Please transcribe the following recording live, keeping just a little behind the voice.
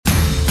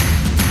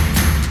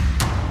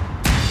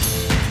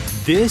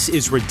This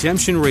is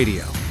Redemption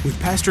Radio with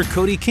Pastor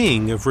Cody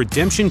King of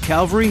Redemption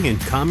Calvary in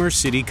Commerce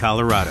City,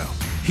 Colorado.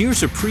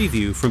 Here's a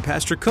preview from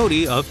Pastor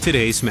Cody of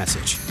today's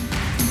message.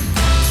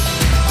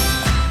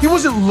 He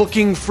wasn't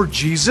looking for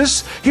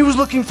Jesus. He was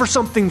looking for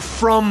something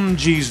from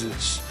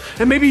Jesus.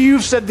 And maybe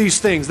you've said these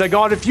things, that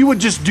God, if you would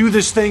just do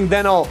this thing,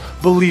 then I'll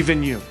believe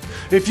in you.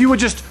 If you would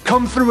just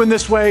come through in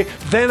this way,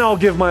 then I'll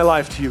give my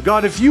life to you.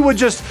 God, if you would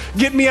just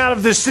get me out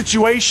of this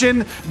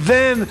situation,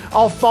 then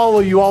I'll follow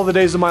you all the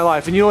days of my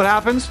life. And you know what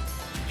happens?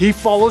 He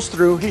follows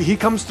through, he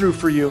comes through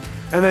for you,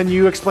 and then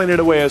you explain it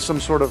away as some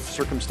sort of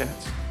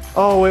circumstance.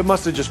 Oh, it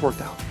must have just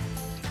worked out.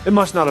 It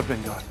must not have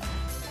been God.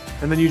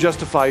 And then you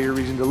justify your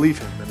reason to leave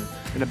him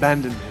and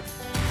abandon him.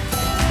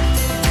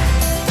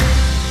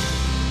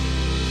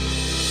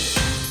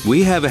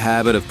 We have a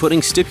habit of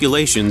putting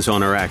stipulations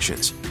on our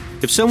actions.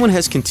 If someone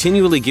has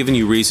continually given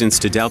you reasons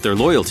to doubt their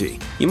loyalty,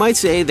 you might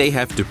say they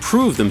have to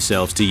prove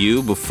themselves to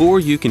you before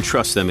you can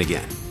trust them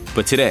again.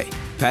 But today,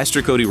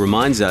 Pastor Cody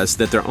reminds us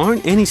that there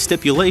aren't any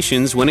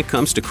stipulations when it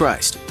comes to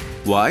Christ.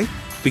 Why?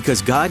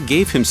 Because God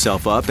gave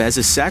himself up as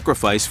a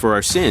sacrifice for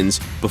our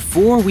sins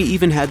before we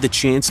even had the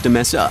chance to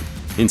mess up.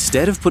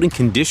 Instead of putting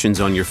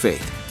conditions on your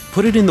faith,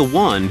 put it in the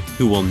one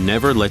who will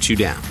never let you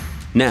down.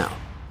 Now,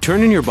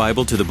 turn in your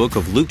Bible to the book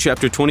of Luke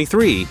chapter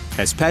 23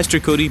 as Pastor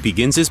Cody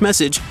begins his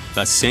message,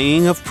 A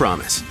Saying of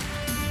Promise.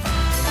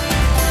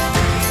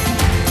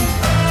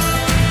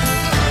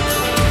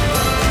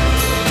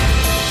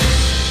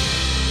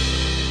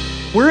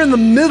 We're in the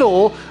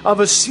middle of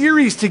a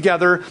series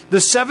together, the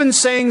 7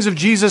 sayings of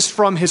Jesus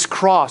from his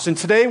cross. And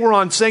today we're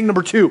on saying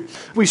number 2.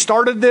 We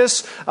started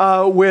this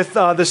with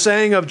the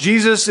saying of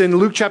Jesus in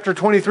Luke chapter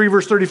 23,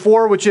 verse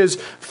 34, which is,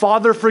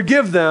 Father,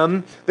 forgive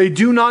them. They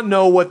do not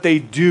know what they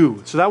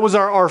do. So that was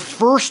our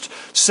first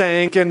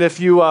saying. And if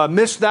you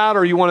missed that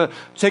or you want to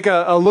take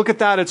a look at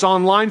that, it's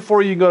online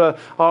for you. You can go to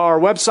our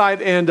website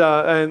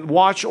and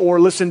watch or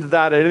listen to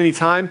that at any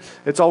time.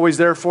 It's always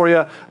there for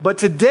you. But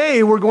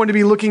today we're going to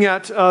be looking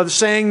at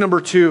the saying number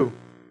 2.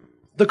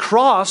 The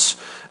cross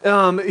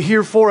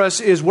here for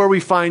us is where we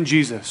find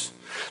Jesus.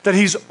 That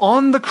he's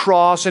on the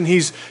cross and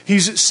he's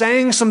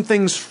saying some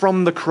things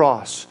from the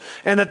cross.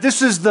 And that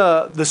this is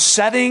the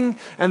setting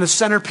and the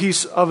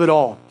centerpiece of it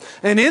all.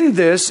 And in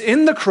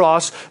the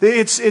cross,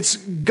 it's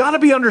got to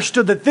be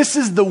understood that this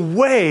is the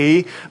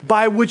way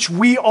by which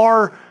we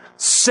are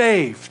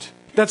saved.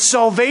 That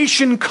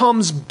salvation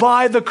comes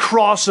by the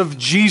cross of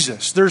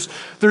Jesus.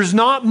 There's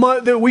not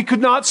much that we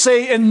could not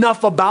say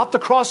enough about the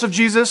cross of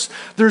Jesus.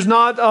 There's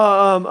not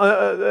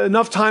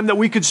enough time that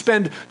we could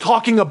spend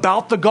talking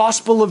about the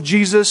gospel of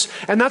Jesus.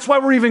 And that's why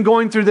we're even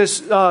going through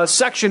this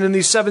section in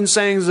these 7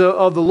 sayings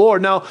of the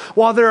Lord. Now,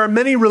 while there are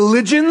many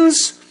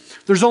religions,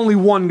 there's only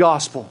one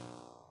gospel.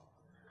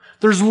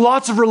 There's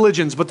lots of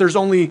religions, but there's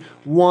only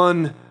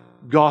one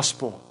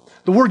gospel.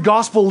 The word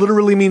gospel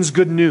literally means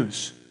good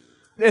news.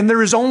 And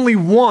there is only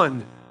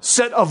one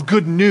set of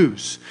good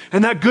news.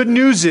 And that good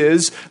news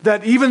is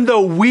that even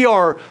though we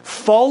are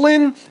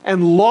fallen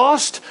and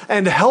lost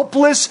and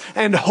helpless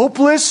and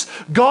hopeless,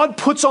 God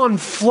puts on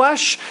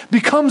flesh,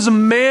 becomes a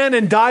man,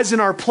 and dies in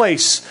our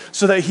place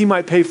so that he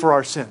might pay for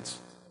our sins.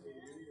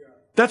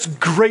 That's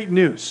great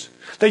news.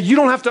 That you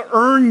don't have to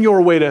earn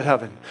your way to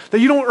heaven. That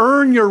you don't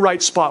earn your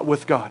right spot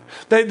with God.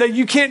 That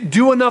you can't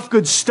do enough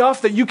good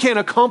stuff. That you can't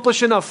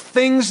accomplish enough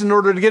things in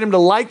order to get him to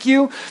like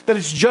you. That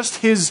it's just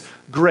his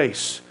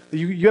grace. That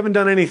you haven't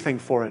done anything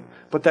for it.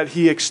 But that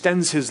he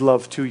extends his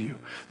love to you.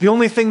 The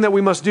only thing that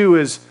we must do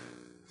is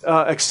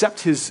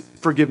accept his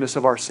forgiveness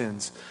of our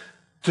sins.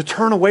 To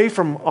turn away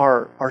from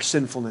our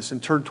sinfulness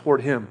and turn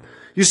toward him.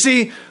 You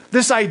see,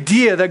 this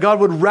idea that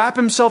God would wrap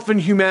himself in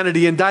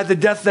humanity and die the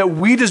death that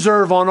we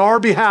deserve on our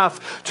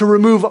behalf to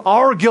remove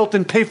our guilt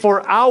and pay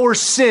for our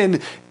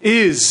sin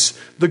is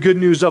the good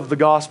news of the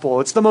gospel.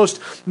 It's the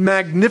most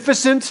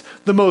magnificent,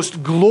 the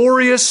most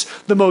glorious,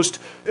 the most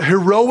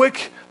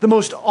heroic, the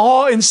most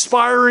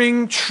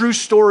awe-inspiring true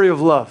story of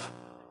love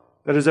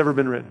that has ever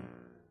been written.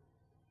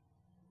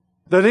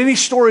 That any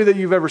story that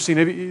you've ever seen,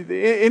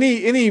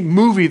 any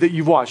movie that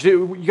you've watched,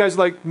 you guys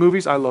like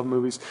movies? I love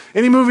movies.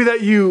 Any movie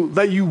that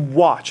you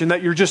watch and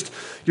that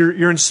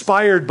you're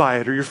inspired by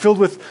it, or you're filled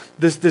with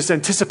this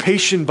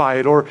anticipation by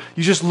it, or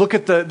you just look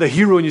at the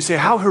hero and you say,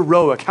 how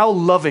heroic, how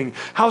loving,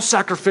 how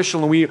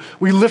sacrificial, and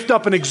we lift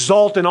up and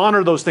exalt and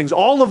honor those things.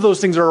 All of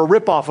those things are a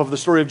ripoff of the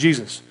story of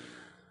Jesus.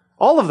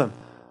 All of them.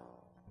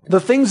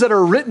 The things that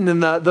are written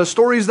and the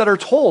stories that are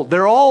told,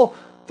 they're all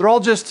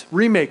just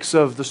remakes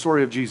of the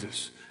story of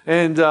Jesus.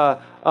 And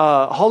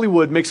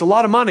Hollywood makes a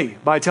lot of money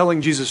by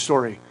telling Jesus'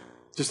 story,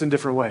 just in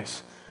different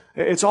ways.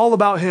 It's all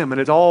about him,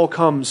 and it all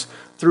comes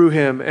through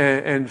him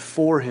and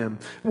for him.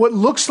 What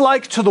looks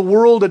like to the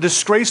world a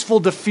disgraceful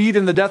defeat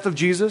in the death of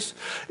Jesus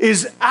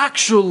is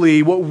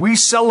actually what we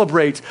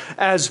celebrate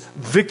as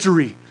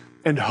victory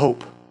and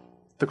hope,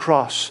 the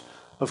cross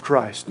of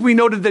Christ. We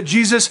noted that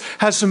Jesus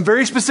has some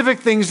very specific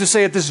things to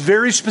say at this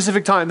very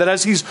specific time, that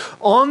as he's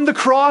on the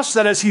cross,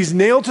 that as he's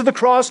nailed to the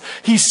cross,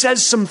 he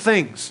says some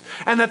things.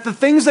 And that the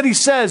things that he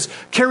says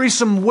carry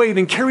some weight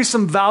and carry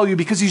some value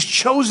because he's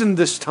chosen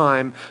this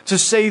time to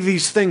say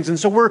these things. And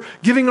so we're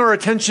giving our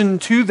attention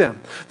to them,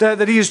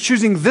 that he is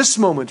choosing this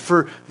moment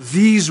for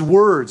these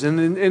words.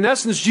 And in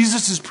essence,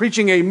 Jesus is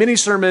preaching a mini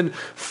sermon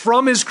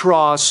from his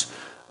cross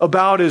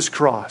about his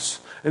cross.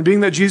 And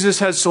being that Jesus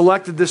has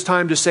selected this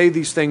time to say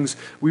these things,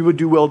 we would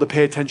do well to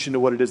pay attention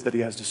to what it is that he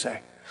has to say.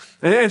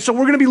 And so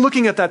we're going to be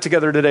looking at that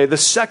together today, the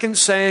second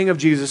saying of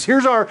Jesus.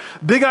 Here's our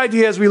big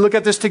idea as we look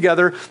at this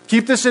together.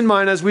 Keep this in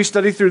mind as we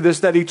study through this,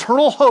 that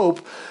eternal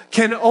hope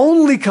can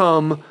only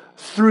come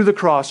through the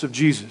cross of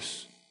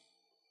Jesus.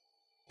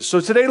 So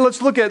today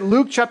let's look at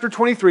Luke chapter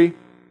 23.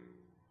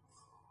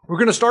 We're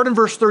going to start in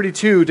verse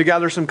 32 to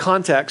gather some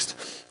context,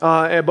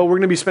 but we're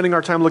going to be spending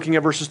our time looking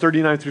at verses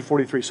 39 through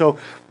 43. So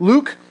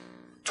Luke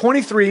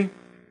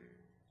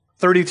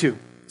 23:32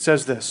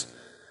 says this.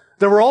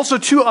 There were also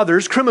two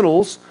others,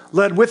 criminals,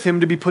 led with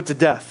him to be put to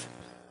death.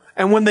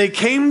 And when they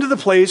came to the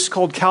place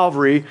called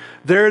Calvary,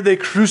 there they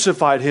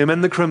crucified him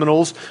and the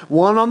criminals,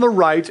 one on the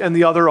right and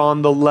the other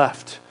on the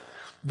left.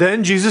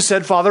 Then Jesus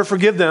said, Father,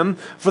 forgive them,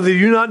 for they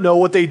do not know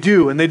what they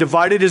do. And they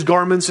divided his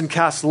garments and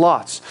cast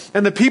lots.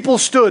 And the people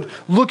stood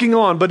looking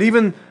on, but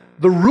even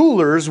the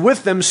rulers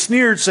with them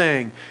sneered,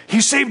 saying,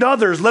 He saved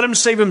others, let him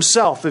save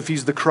himself, if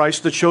he's the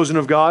Christ, the chosen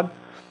of God.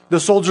 The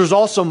soldiers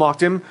also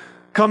mocked him,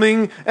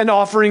 coming and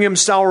offering him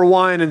sour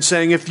wine and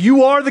saying, If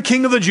you are the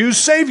King of the Jews,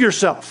 save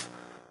yourself.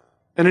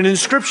 And an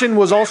inscription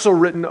was also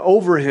written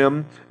over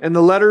him in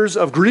the letters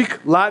of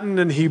Greek, Latin,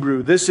 and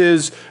Hebrew. This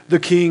is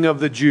the King of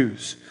the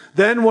Jews.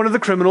 Then one of the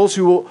criminals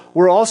who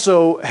were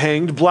also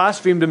hanged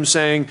blasphemed him,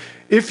 saying,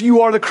 If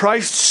you are the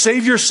Christ,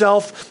 save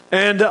yourself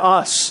and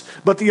us.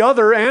 But the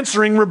other,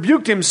 answering,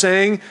 rebuked him,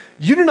 saying,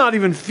 You do not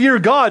even fear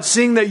God,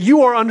 seeing that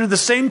you are under the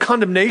same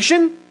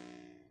condemnation?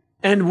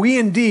 And we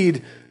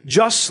indeed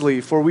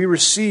justly, for we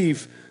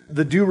receive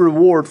the due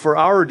reward for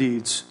our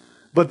deeds.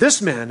 But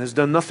this man has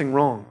done nothing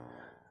wrong.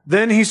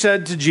 Then he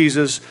said to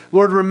Jesus,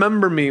 Lord,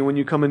 remember me when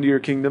you come into your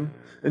kingdom.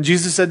 And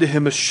Jesus said to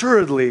him,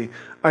 Assuredly,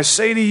 I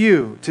say to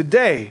you,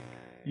 today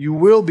you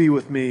will be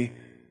with me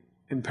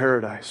in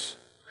paradise.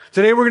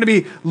 Today we're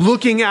going to be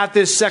looking at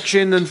this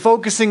section and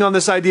focusing on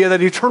this idea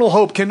that eternal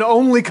hope can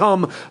only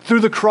come through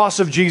the cross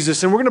of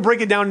Jesus. And we're going to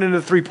break it down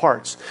into three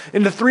parts,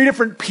 into three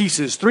different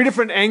pieces, three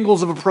different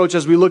angles of approach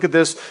as we look at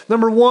this.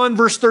 Number one,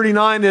 verse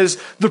 39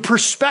 is the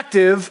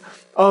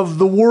perspective of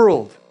the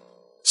world.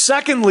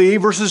 Secondly,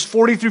 verses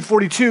 40 through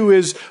 42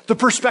 is the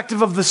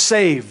perspective of the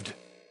saved.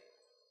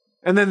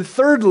 And then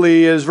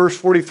thirdly is verse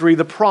 43,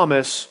 the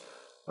promise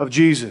of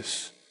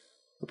Jesus.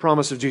 The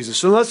promise of Jesus.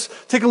 So let's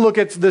take a look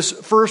at this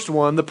first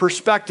one, the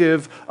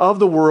perspective of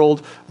the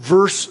world,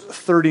 verse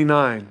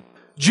 39.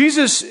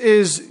 Jesus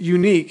is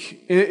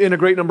unique in a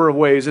great number of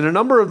ways. In a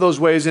number of those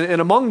ways,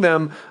 and among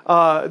them,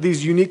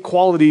 these unique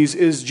qualities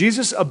is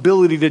Jesus'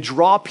 ability to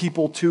draw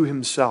people to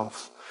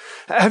himself.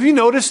 Have you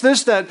noticed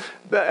this, that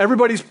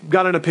everybody's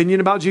got an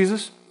opinion about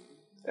Jesus?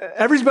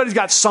 Everybody's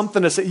got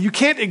something to say. You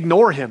can't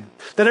ignore him.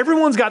 That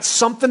everyone's got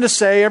something to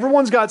say.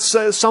 Everyone's got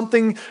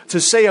something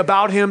to say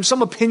about him,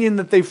 some opinion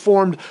that they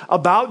formed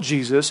about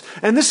Jesus.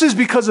 And this is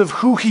because of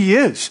who he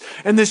is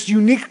and this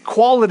unique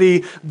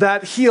quality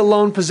that he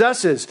alone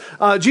possesses.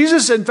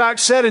 Jesus, in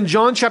fact, said in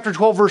John chapter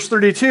 12, verse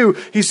 32,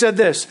 he said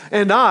this,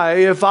 And I,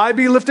 if I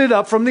be lifted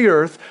up from the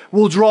earth,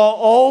 will draw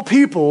all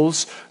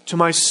peoples to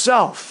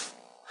myself.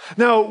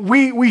 Now,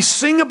 we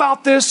sing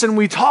about this and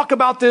we talk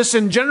about this,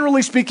 and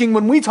generally speaking,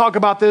 when we talk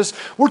about this,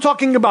 we're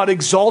talking about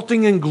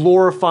exalting and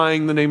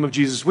glorifying the name of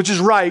Jesus, which is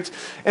right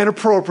and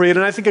appropriate,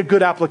 and I think a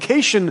good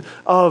application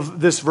of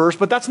this verse,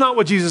 but that's not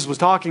what Jesus was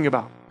talking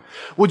about.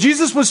 What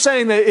Jesus was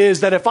saying is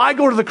that if I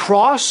go to the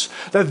cross,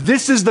 that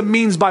this is the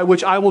means by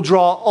which I will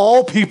draw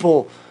all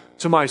people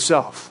to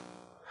myself.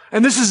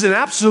 And this is an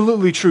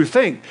absolutely true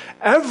thing.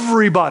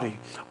 Everybody,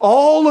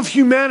 all of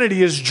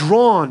humanity is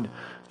drawn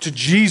to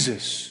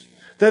Jesus.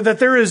 That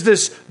there is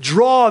this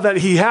draw that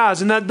he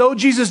has, and that though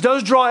Jesus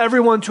does draw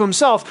everyone to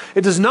himself,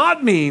 it does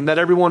not mean that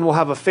everyone will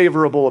have a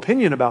favorable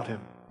opinion about him.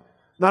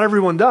 Not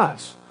everyone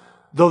does,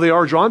 though they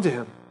are drawn to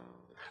him.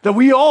 That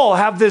we all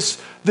have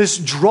this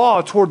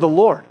draw toward the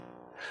Lord.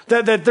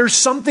 That there's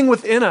something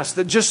within us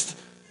that just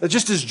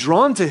is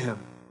drawn to him.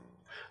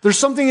 There's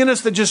something in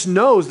us that just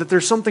knows that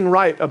there's something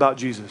right about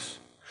Jesus.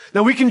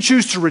 Now we can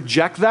choose to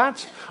reject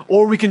that,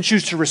 or we can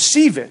choose to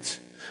receive it.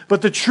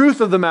 But the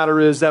truth of the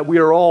matter is that we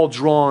are all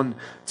drawn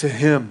to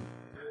him.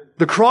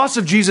 The cross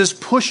of Jesus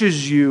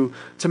pushes you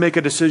to make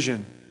a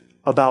decision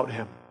about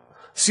him.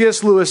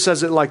 C.S. Lewis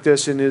says it like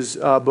this in his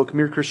book,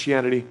 Mere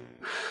Christianity.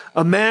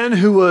 A man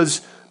who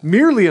was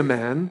merely a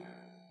man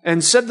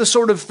and said the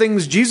sort of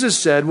things Jesus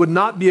said would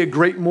not be a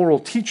great moral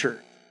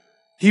teacher.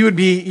 He would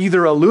be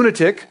either a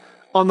lunatic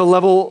on the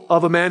level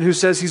of a man who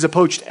says he's a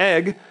poached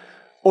egg,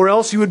 or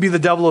else he would be the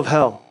devil of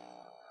hell.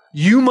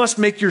 You must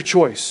make your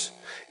choice.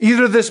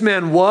 Either this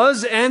man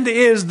was and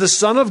is the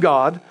Son of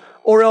God,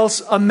 or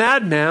else a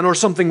madman or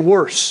something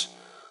worse.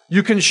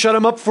 You can shut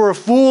him up for a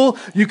fool,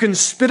 you can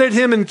spit at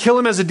him and kill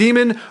him as a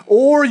demon,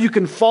 or you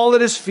can fall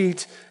at his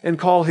feet and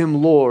call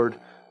him Lord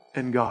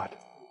and God.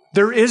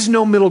 There is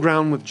no middle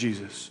ground with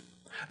Jesus.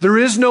 There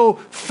is no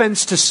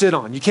fence to sit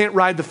on. You can't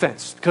ride the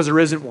fence because there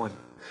isn't one.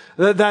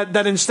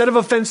 That instead of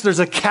a fence, there's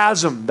a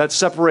chasm that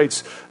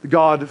separates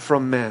God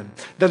from man,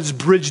 that is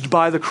bridged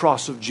by the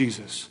cross of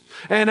Jesus.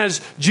 And as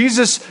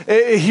Jesus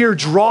here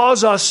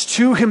draws us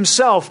to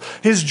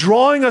himself, his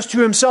drawing us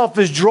to himself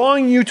is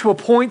drawing you to a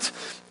point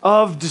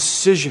of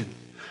decision.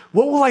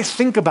 What will I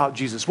think about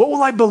Jesus? What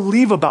will I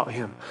believe about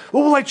him?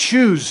 What will I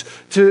choose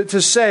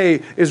to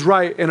say is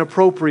right and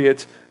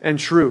appropriate and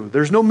true?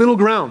 There's no middle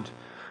ground.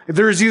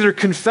 There is either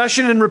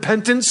confession and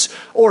repentance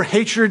or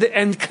hatred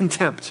and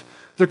contempt.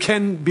 There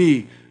can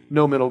be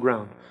no middle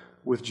ground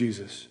with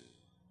Jesus.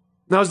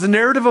 Now, as the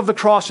narrative of the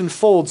cross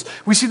unfolds,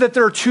 we see that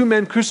there are two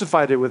men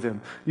crucified with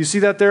him. You see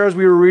that there as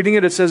we were reading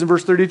it. It says in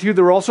verse 32,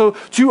 there were also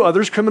two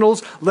others,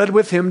 criminals, led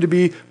with him to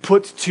be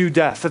put to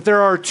death. That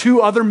there are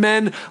two other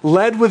men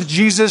led with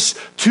Jesus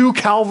to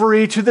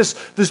Calvary, to this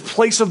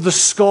place of the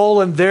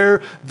skull, and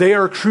there they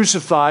are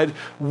crucified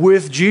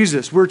with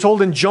Jesus. We're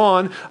told in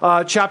John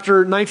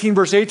chapter 19,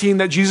 verse 18,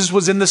 that Jesus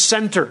was in the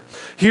center.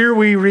 Here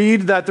we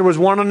read that there was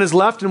one on his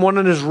left and one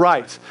on his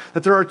right.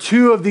 That there are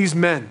two of these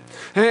men.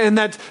 And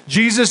that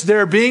Jesus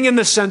there being in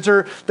the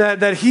center,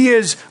 that he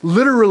is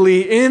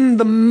literally in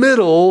the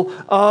middle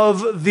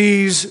of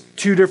these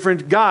two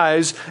different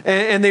guys,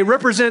 and they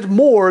represent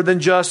more than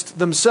just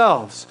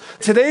themselves.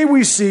 Today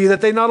we see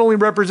that they not only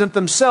represent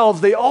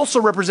themselves, they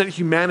also represent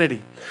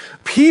humanity.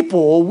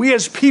 People, we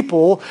as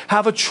people,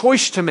 have a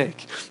choice to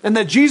make. And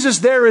that Jesus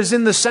there is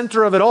in the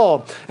center of it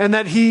all. And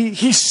that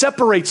he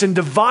separates and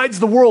divides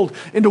the world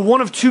into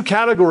one of two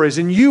categories.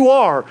 And you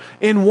are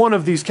in one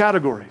of these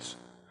categories.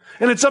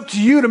 And it's up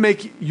to you to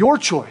make your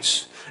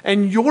choice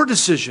and your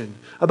decision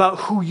about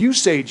who you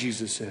say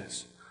Jesus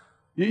is.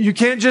 You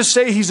can't just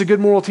say he's a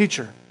good moral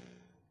teacher.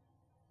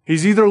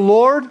 He's either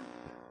Lord,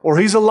 or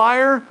he's a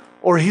liar,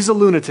 or he's a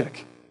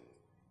lunatic.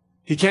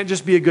 He can't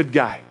just be a good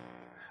guy.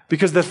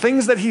 Because the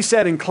things that he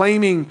said in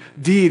claiming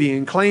deity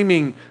and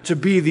claiming to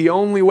be the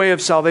only way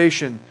of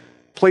salvation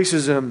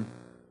places him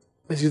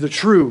as either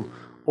true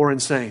or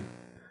insane.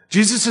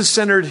 Jesus is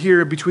centered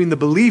here between the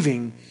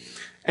believing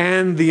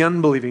and the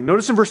unbelieving.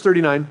 Notice in verse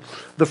 39,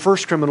 the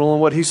first criminal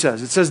and what he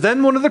says. It says,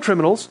 then one of the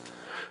criminals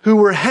who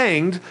were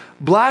hanged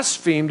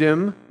blasphemed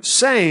him,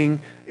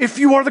 saying, if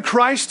you are the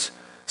Christ,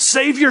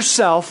 save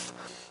yourself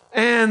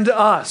and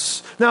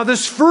us. Now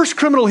this first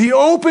criminal, he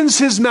opens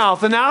his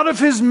mouth, and out of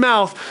his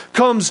mouth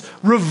comes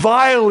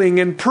reviling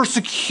and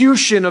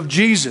persecution of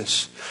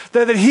Jesus.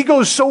 That he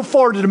goes so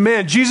far to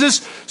demand,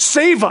 Jesus,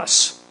 save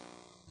us.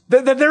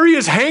 That there he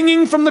is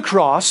hanging from the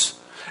cross,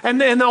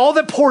 and all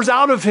that pours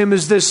out of him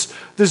is this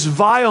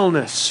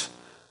vileness.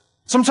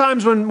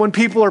 Sometimes when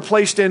people are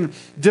placed in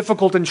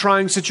difficult and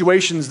trying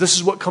situations, this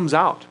is what comes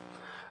out.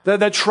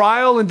 That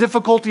trial and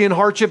difficulty and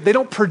hardship, they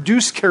don't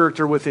produce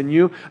character within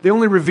you. They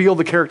only reveal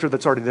the character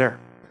that's already there.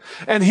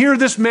 And here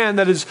this man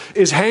that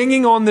is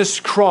hanging on this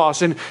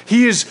cross, and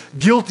he is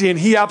guilty and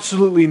he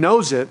absolutely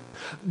knows it.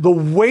 The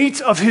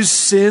weight of his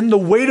sin, the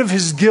weight of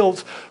his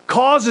guilt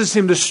causes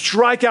him to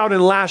strike out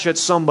and lash at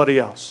somebody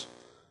else.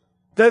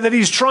 That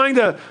he's trying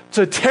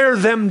to tear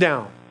them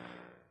down.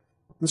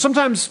 And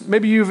sometimes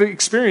maybe you've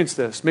experienced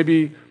this.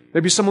 Maybe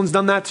someone's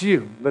done that to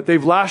you, that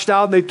they've lashed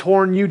out and they've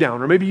torn you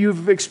down. Or maybe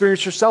you've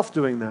experienced yourself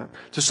doing that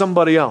to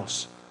somebody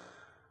else.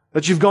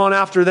 That you've gone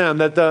after them.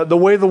 That the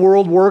way the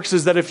world works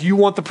is that if you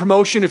want the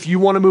promotion, if you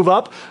want to move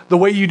up, the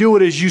way you do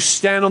it is you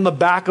stand on the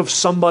back of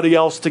somebody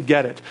else to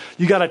get it.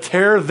 You got to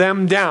tear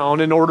them down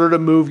in order to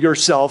move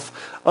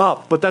yourself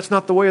up. But that's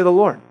not the way of the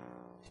Lord.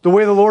 The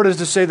way of the Lord is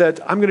to say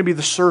that I'm going to be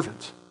the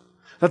servant.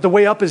 That the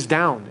way up is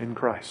down in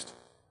Christ.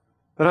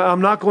 That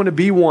I'm not going to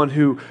be one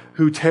who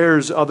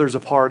tears others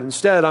apart.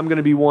 Instead, I'm going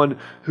to be one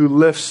who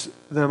lifts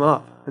them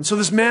up. And so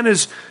this man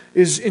is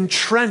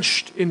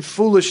entrenched in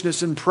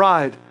foolishness and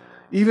pride,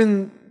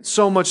 even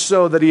so much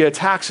so that he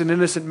attacks an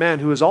innocent man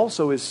who is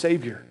also his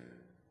Savior.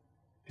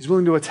 He's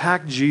willing to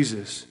attack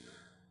Jesus.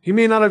 He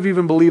may not have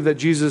even believed that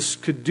Jesus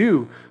could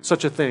do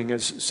such a thing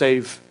as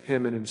save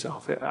him and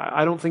himself.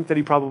 I don't think that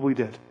he probably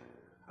did.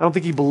 I don't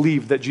think he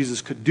believed that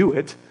Jesus could do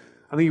it.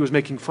 I think he was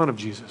making fun of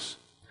Jesus.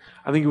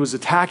 I think he was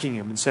attacking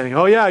him and saying,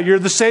 oh yeah, you're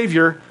the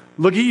Savior.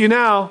 Look at you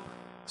now.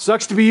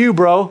 Sucks to be you,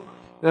 bro.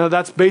 Now,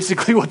 that's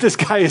basically what this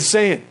guy is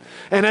saying.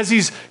 And as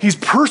he's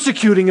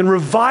persecuting and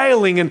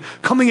reviling and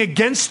coming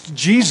against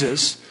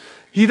Jesus,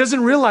 he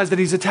doesn't realize that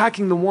he's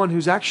attacking the one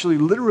who's actually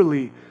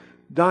literally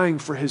dying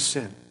for his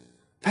sin,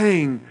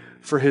 paying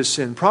for his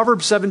sin.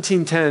 Proverbs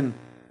 17:10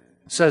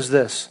 says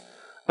this,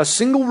 a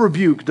single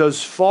rebuke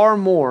does far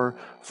more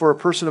for a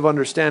person of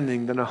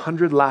understanding than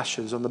 100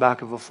 lashes on the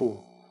back of a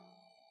fool.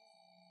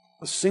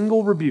 A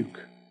single rebuke,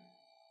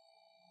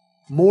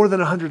 more than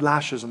 100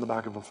 lashes on the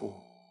back of a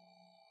fool.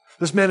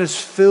 This man is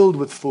filled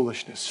with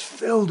foolishness,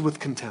 filled with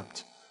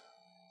contempt,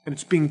 and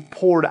it's being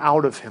poured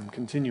out of him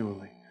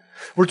continually.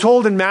 We're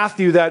told in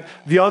Matthew that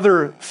the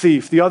other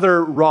thief, the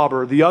other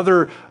robber, the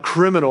other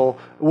criminal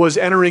was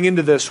entering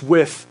into this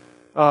with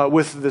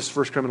this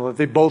first criminal, that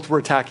they both were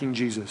attacking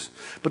Jesus.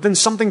 But then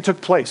something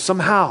took place,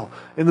 somehow,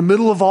 in the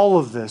middle of all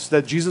of this,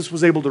 that Jesus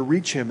was able to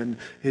reach him and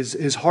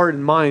his heart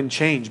and mind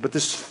changed. But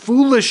this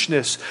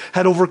foolishness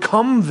had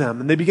overcome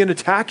them, and they began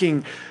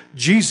attacking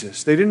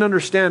Jesus. They didn't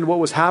understand what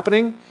was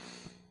happening,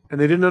 and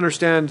they didn't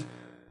understand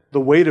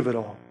the weight of it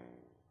all.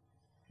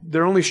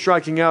 They're only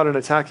striking out and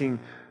attacking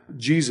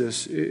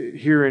Jesus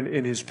here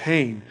in his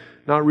pain,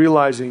 not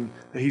realizing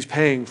that he's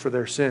paying for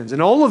their sins.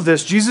 In all of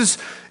this, Jesus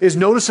is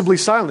noticeably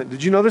silent.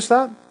 Did you notice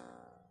that?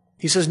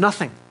 He says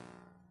nothing.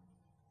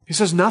 He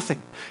says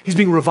nothing. He's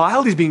being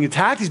reviled. He's being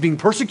attacked. He's being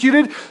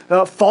persecuted.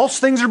 False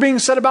things are being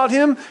said about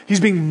him. He's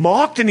being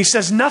mocked, and he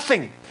says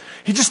nothing.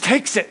 He just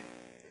takes it.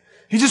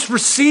 He just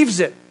receives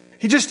it.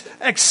 He just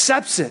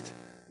accepts it.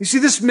 You see,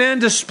 this man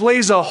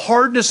displays a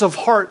hardness of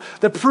heart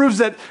that proves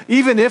that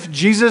even if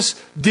Jesus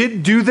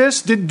did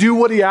do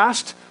what he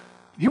asked,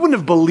 he wouldn't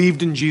have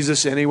believed in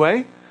Jesus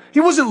anyway. He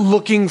wasn't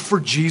looking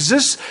for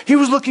Jesus. He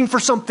was looking for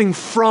something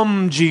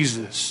from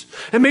Jesus.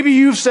 And maybe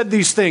you've said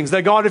these things,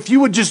 that God, if you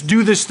would just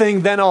do this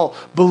thing, then I'll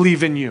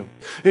believe in you.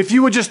 If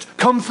you would just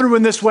come through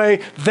in this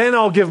way, then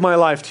I'll give my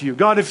life to you.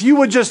 God, if you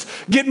would just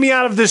get me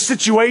out of this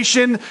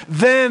situation,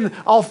 then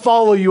I'll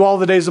follow you all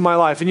the days of my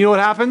life. And you know what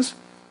happens?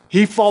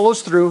 He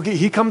follows through.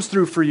 He comes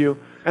through for you.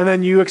 And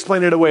then you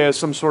explain it away as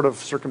some sort of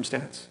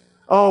circumstance.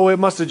 Oh, it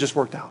must have just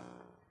worked out.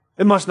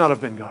 It must not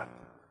have been God.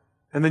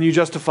 And then you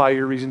justify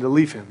your reason to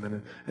leave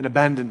him and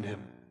abandon him.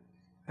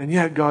 And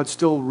yet God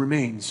still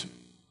remains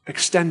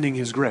extending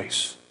his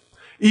grace.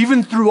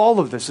 Even through all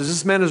of this, as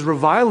this man is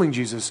reviling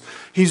Jesus,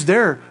 he's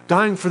there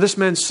dying for this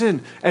man's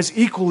sin as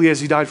equally as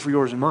he died for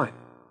yours and mine.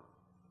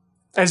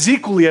 As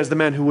equally as the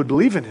man who would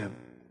believe in him.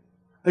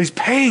 He's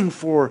paying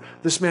for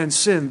this man's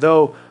sin,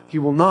 though he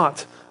will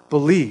not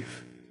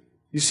believe.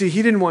 You see,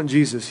 he didn't want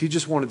Jesus. He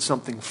just wanted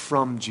something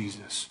from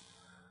Jesus.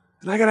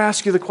 And I got to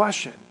ask you the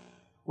question,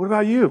 what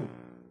about you?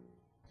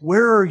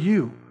 Where are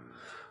you?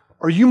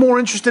 Are you more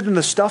interested in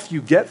the stuff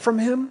you get from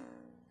him?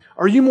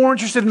 Are you more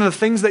interested in the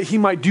things that he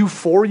might do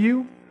for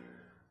you?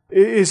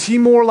 Is he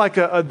more like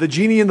the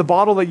genie in the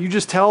bottle that you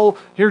just tell,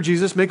 here,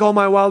 Jesus, make all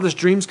my wildest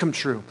dreams come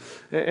true?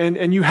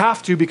 And you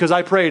have to because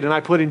I prayed and I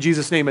put in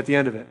Jesus' name at the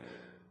end of it.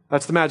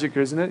 That's the magic,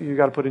 isn't it? You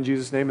got to put in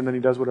Jesus' name and then he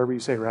does whatever you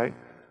say, right?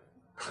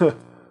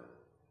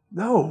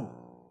 No,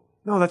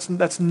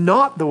 that's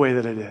not the way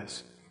that it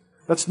is.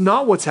 That's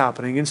not what's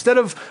happening. Instead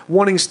of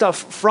wanting stuff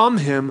from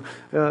him,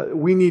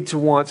 we need to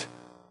want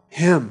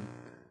him.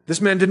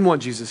 This man didn't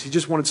want Jesus. He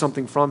just wanted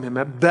something from him.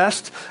 At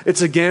best,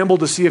 it's a gamble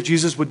to see if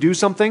Jesus would do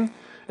something.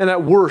 And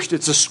at worst,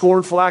 it's a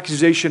scornful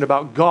accusation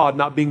about God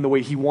not being the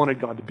way he wanted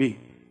God to be.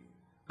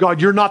 God,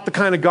 you're not the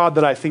kind of God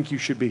that I think you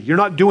should be. You're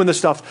not doing this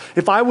stuff.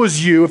 If I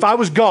was you, if I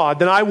was God,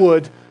 then I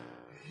would.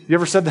 You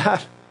ever said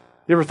that?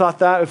 You ever thought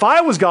that? If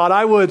I was God,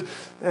 I would.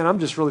 And I'm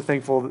just really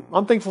thankful.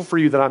 I'm thankful for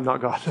you that I'm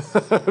not God.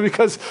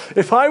 Because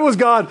if I was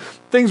God,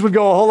 things would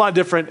go a whole lot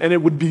different and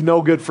it would be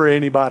no good for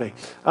anybody.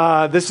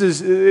 It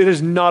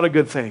is not a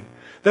good thing.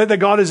 That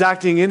God is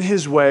acting in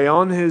his way,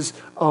 on his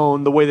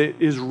own, the way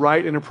that is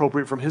right and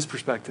appropriate from his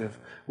perspective,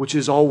 which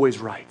is always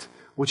right,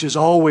 which is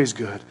always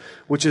good,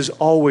 which is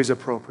always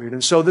appropriate.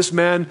 And so this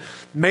man,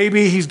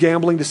 maybe he's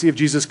gambling to see if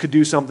Jesus could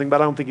do something,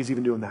 but I don't think he's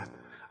even doing that.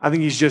 I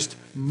think he's just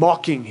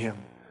mocking him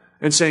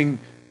and saying,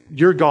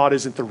 your God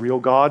isn't the real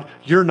God.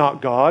 You're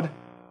not God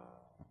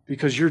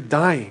because you're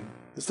dying.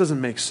 This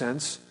doesn't make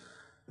sense.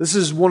 This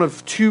is one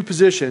of two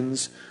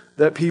positions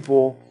that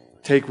people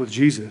take with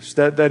Jesus.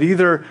 That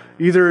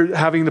either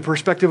having the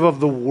perspective of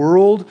the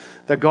world,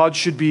 that God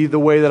should be the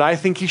way that I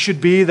think he should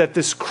be, that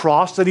this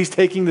cross that he's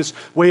taking, this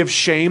way of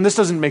shame, this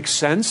doesn't make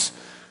sense.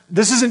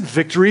 This isn't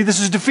victory, this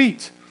is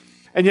defeat.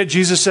 And yet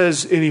Jesus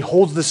says, and he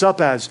holds this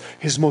up as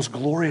his most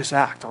glorious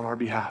act on our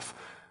behalf,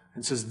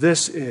 and says,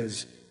 this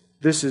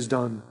is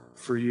done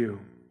for you.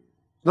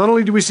 Not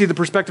only do we see the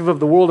perspective of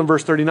the world in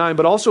verse 39,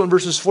 but also in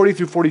verses 40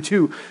 through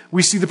 42,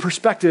 we see the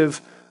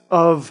perspective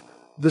of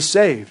the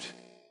saved.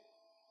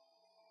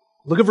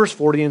 Look at verse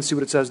 40 and see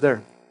what it says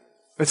there.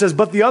 It says,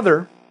 but the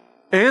other,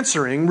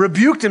 answering,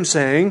 rebuked him,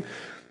 saying,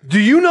 do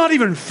you not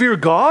even fear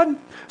God,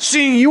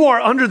 seeing you are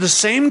under the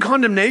same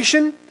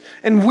condemnation?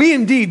 And we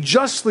indeed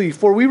justly,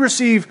 for we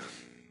receive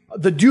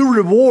the due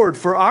reward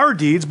for our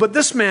deeds, but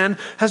this man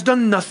has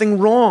done nothing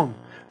wrong.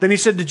 Then he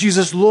said to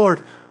Jesus,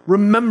 Lord,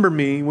 remember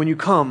me when you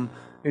come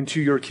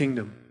into your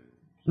kingdom.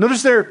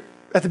 Notice there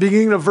at the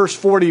beginning of verse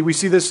 40, we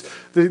see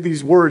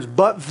these words,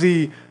 but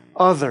the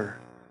other.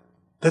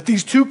 That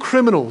these two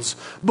criminals,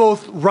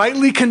 both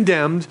rightly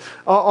condemned,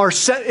 are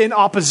set in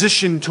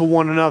opposition to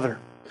one another.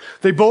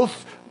 They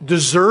both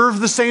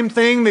deserve the same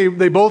thing.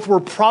 They both were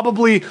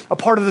probably a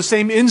part of the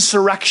same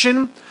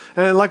insurrection.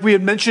 And like we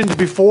had mentioned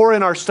before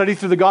in our study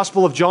through the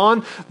Gospel of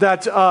John,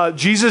 that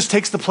Jesus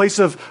takes the place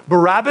of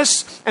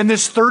Barabbas, and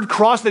this third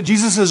cross that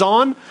Jesus is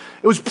on,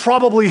 it was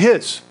probably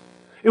his.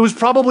 It was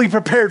probably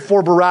prepared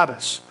for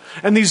Barabbas.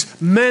 And these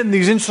men,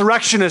 these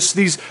insurrectionists,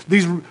 these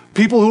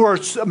people who are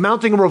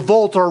mounting a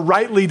revolt are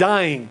rightly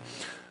dying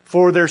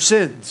for their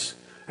sins.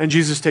 And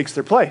Jesus takes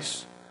their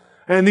place.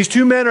 And these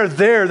two men are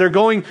there. They're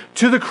going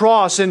to the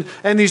cross. And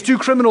these two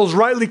criminals,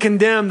 rightly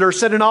condemned, are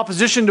set in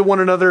opposition to one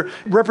another,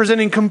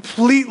 representing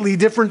completely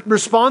different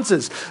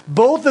responses.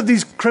 Both of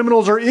these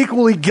criminals are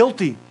equally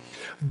guilty.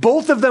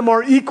 Both of them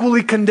are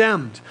equally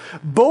condemned.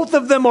 Both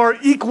of them are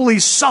equally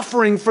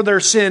suffering for their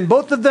sin.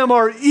 Both of them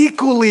are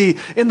equally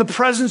in the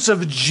presence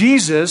of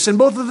Jesus. And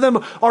both of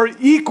them are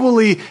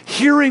equally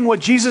hearing what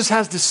Jesus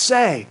has to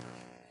say.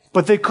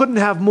 But they couldn't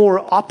have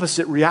more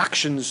opposite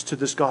reactions to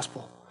this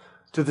gospel,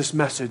 to this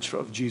message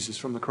of Jesus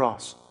from the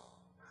cross.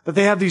 That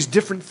they have these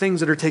different things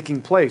that are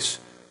taking place.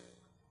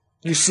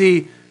 You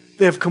see,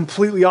 they have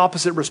completely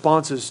opposite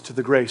responses to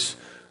the grace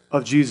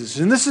of Jesus.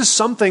 And this is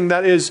something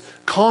that is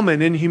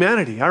common in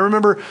humanity. I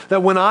remember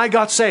that when I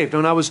got saved,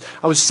 when I was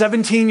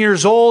 17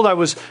 years old, I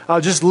was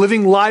just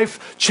living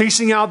life,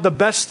 chasing out the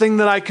best thing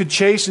that I could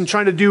chase and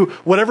trying to do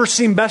whatever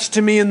seemed best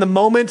to me in the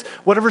moment,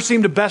 whatever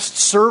seemed to best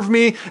serve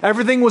me.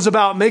 Everything was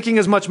about making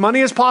as much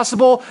money as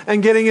possible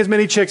and getting as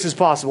many chicks as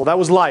possible. That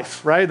was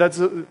life, right? That's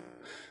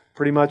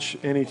pretty much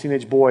any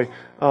teenage boy.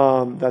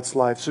 That's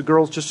life. So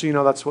girls, just so you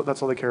know, that's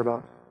all they care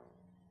about.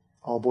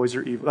 All boys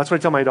are evil. That's what I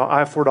tell my daughter. I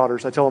have 4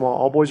 daughters. I tell them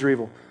all boys are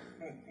evil.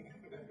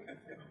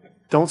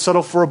 Don't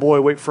settle for a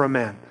boy, wait for a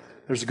man.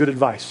 There's good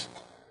advice.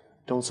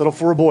 Don't settle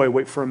for a boy,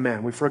 wait for a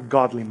man. Wait for a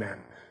godly man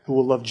who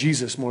will love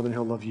Jesus more than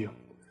he'll love you.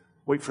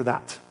 Wait for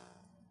that.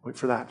 Wait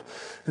for that.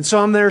 And so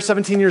I'm there,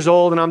 17 years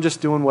old, and I'm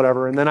just doing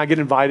whatever. And then I get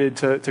invited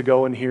to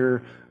go and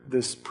hear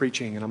this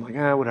preaching. And I'm like,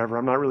 whatever.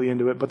 I'm not really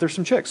into it. But there's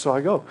some chicks, so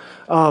I go.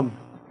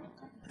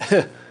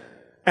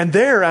 And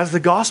there, as the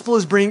gospel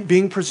is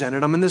being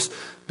presented, I'm in this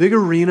big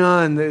arena,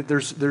 and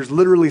there's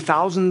literally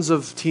thousands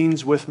of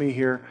teens with me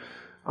here.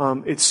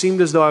 It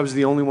seemed as though I was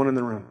the only one in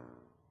the room.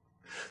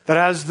 That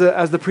as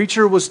the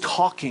preacher was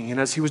talking, and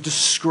as he was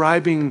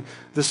describing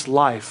this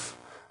life,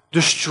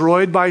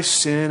 destroyed by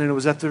sin, and it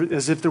was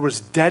as if there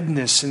was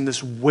deadness and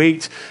this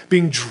weight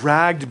being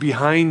dragged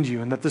behind you,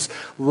 and that this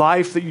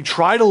life that you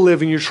try to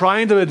live and you're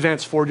trying to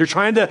advance forward, you're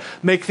trying to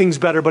make things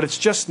better, but it's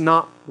just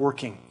not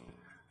working.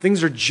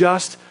 Things are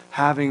just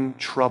having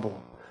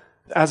trouble.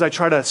 As I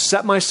try to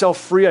set myself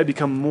free, I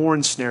become more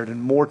ensnared and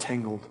more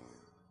tangled.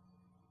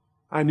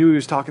 I knew he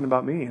was talking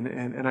about me,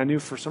 and I knew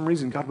for some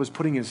reason God was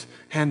putting his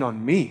hand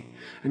on me,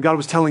 and God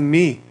was telling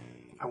me,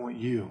 I want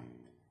you.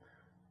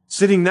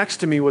 Sitting next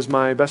to me was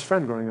my best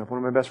friend growing up, one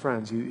of my best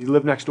friends. He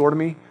lived next door to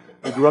me.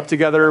 We grew up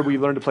together. We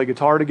learned to play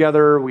guitar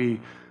together. We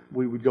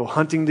would go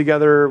hunting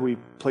together. We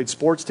played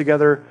sports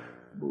together.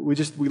 We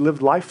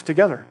lived life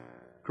together,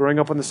 growing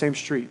up on the same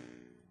street.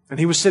 And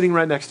he was sitting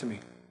right next to me.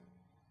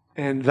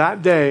 And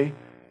that day,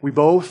 we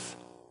both,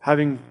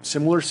 having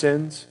similar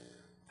sins,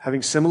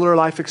 having similar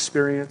life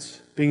experience,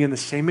 being in the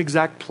same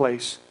exact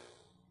place,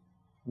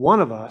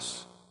 one of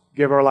us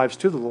gave our lives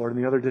to the Lord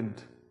and the other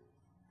didn't.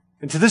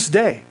 And to this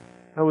day,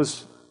 that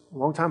was a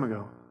long time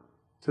ago,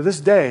 to this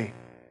day,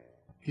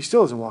 he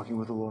still isn't walking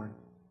with the Lord.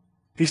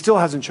 He still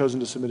hasn't chosen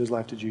to submit his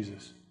life to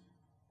Jesus.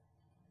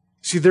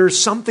 See, there's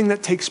something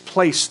that takes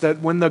place that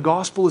when the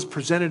gospel is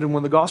presented and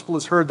when the gospel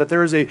is heard, that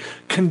there is a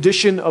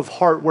condition of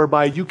heart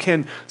whereby you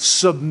can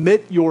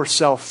submit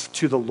yourself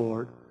to the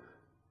Lord.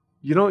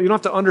 You don't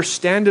have to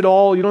understand it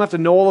all. You don't have to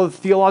know all of the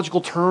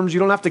theological terms. You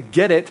don't have to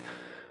get it.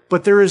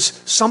 But there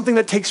is something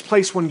that takes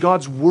place when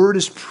God's word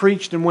is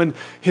preached and when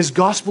his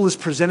gospel is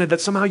presented that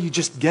somehow you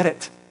just get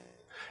it.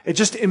 It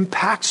just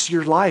impacts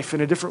your life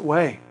in a different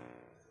way.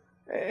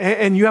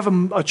 And you have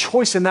a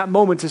choice in that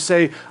moment to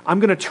say, I'm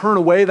going to turn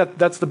away.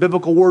 That's the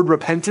biblical word,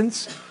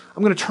 repentance.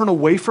 I'm going to turn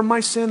away from my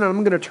sin and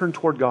I'm going to turn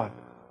toward God.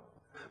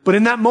 But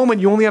in that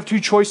moment, you only have 2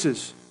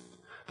 choices.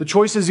 The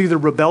choice is either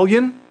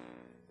rebellion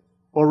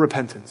or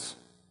repentance.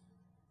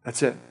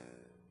 That's it.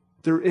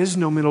 There is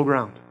no middle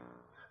ground.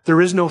 There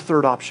is no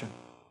third option.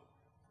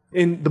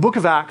 In the book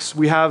of Acts,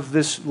 we have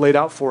this laid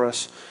out for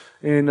us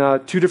in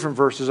 2 different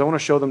verses. I want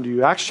to show them to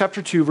you. Acts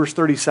chapter 2, verse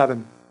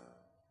 37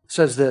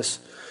 says this.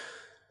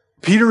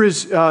 Peter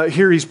is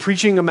here, he's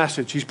preaching a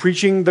message. He's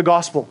preaching the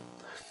gospel.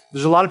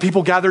 There's a lot of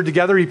people gathered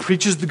together. He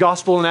preaches the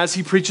gospel, and as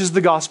he preaches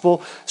the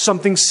gospel,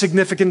 something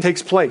significant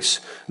takes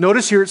place.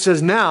 Notice here it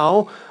says,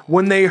 now,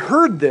 when they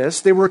heard this,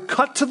 they were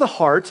cut to the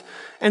heart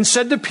and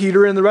said to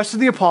Peter and the rest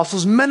of the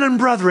apostles, men and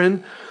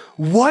brethren,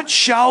 what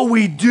shall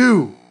we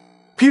do?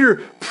 Peter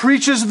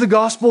preaches the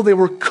gospel. They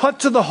were cut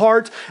to the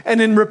heart,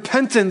 and in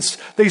repentance,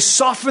 they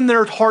soften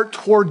their heart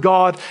toward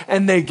God,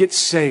 and they get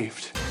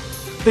saved.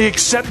 They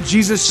accept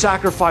Jesus'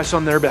 sacrifice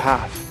on their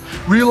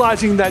behalf,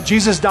 realizing that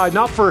Jesus died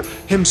not for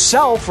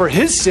himself or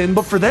his sin,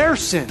 but for their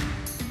sin.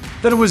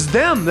 That it was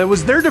them, that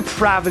was their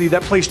depravity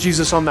that placed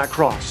Jesus on that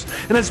cross.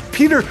 And as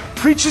Peter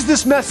preaches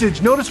this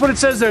message, notice what it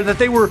says there, that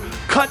they were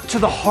cut to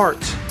the heart.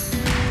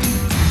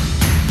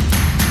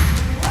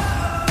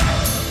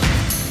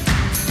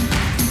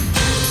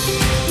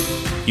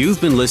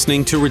 You've been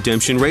listening to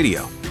Redemption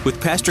Radio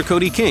with Pastor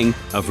Cody King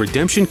of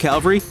Redemption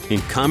Calvary in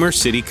Commerce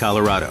City,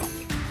 Colorado.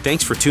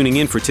 Thanks for tuning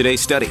in for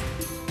today's study.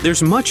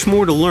 There's much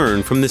more to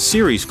learn from this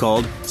series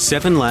called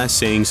 7 Last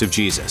Sayings of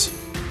Jesus.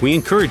 We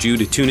encourage you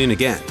to tune in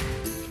again.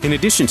 In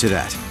addition to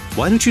that,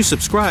 why don't you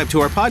subscribe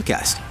to our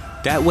podcast?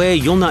 That way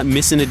you'll not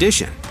miss an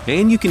edition,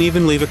 and you can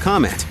even leave a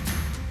comment.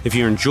 If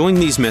you're enjoying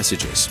these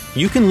messages,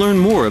 you can learn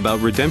more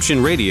about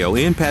Redemption Radio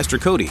and Pastor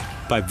Cody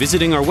by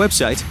visiting our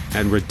website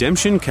at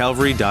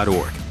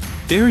redemptioncalvary.org.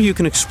 There you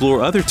can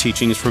explore other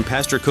teachings from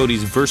Pastor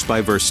Cody's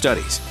verse-by-verse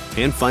studies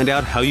and find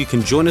out how you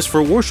can join us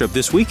for worship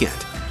this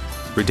weekend.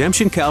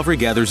 Redemption Calvary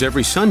gathers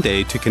every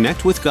Sunday to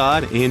connect with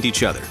God and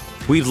each other.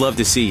 We'd love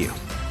to see you.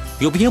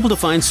 You'll be able to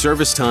find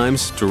service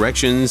times,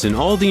 directions, and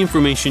all the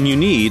information you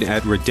need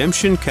at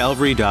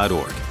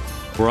redemptioncalvary.org.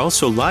 We're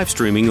also live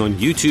streaming on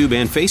YouTube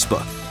and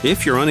Facebook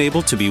if you're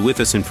unable to be with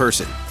us in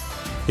person.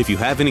 If you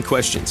have any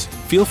questions,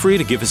 feel free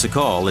to give us a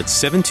call at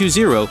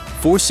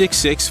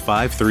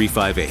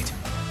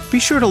 720-466-5358. Be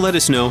sure to let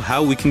us know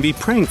how we can be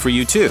praying for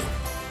you too.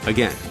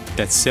 Again,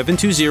 that's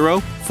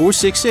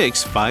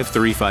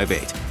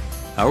 720-466-5358.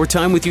 Our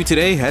time with you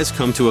today has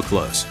come to a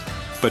close,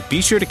 but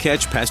be sure to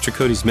catch Pastor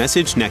Cody's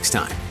message next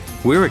time.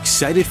 We're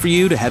excited for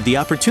you to have the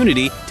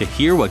opportunity to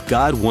hear what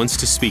God wants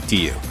to speak to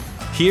you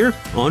here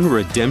on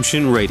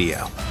Redemption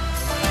Radio.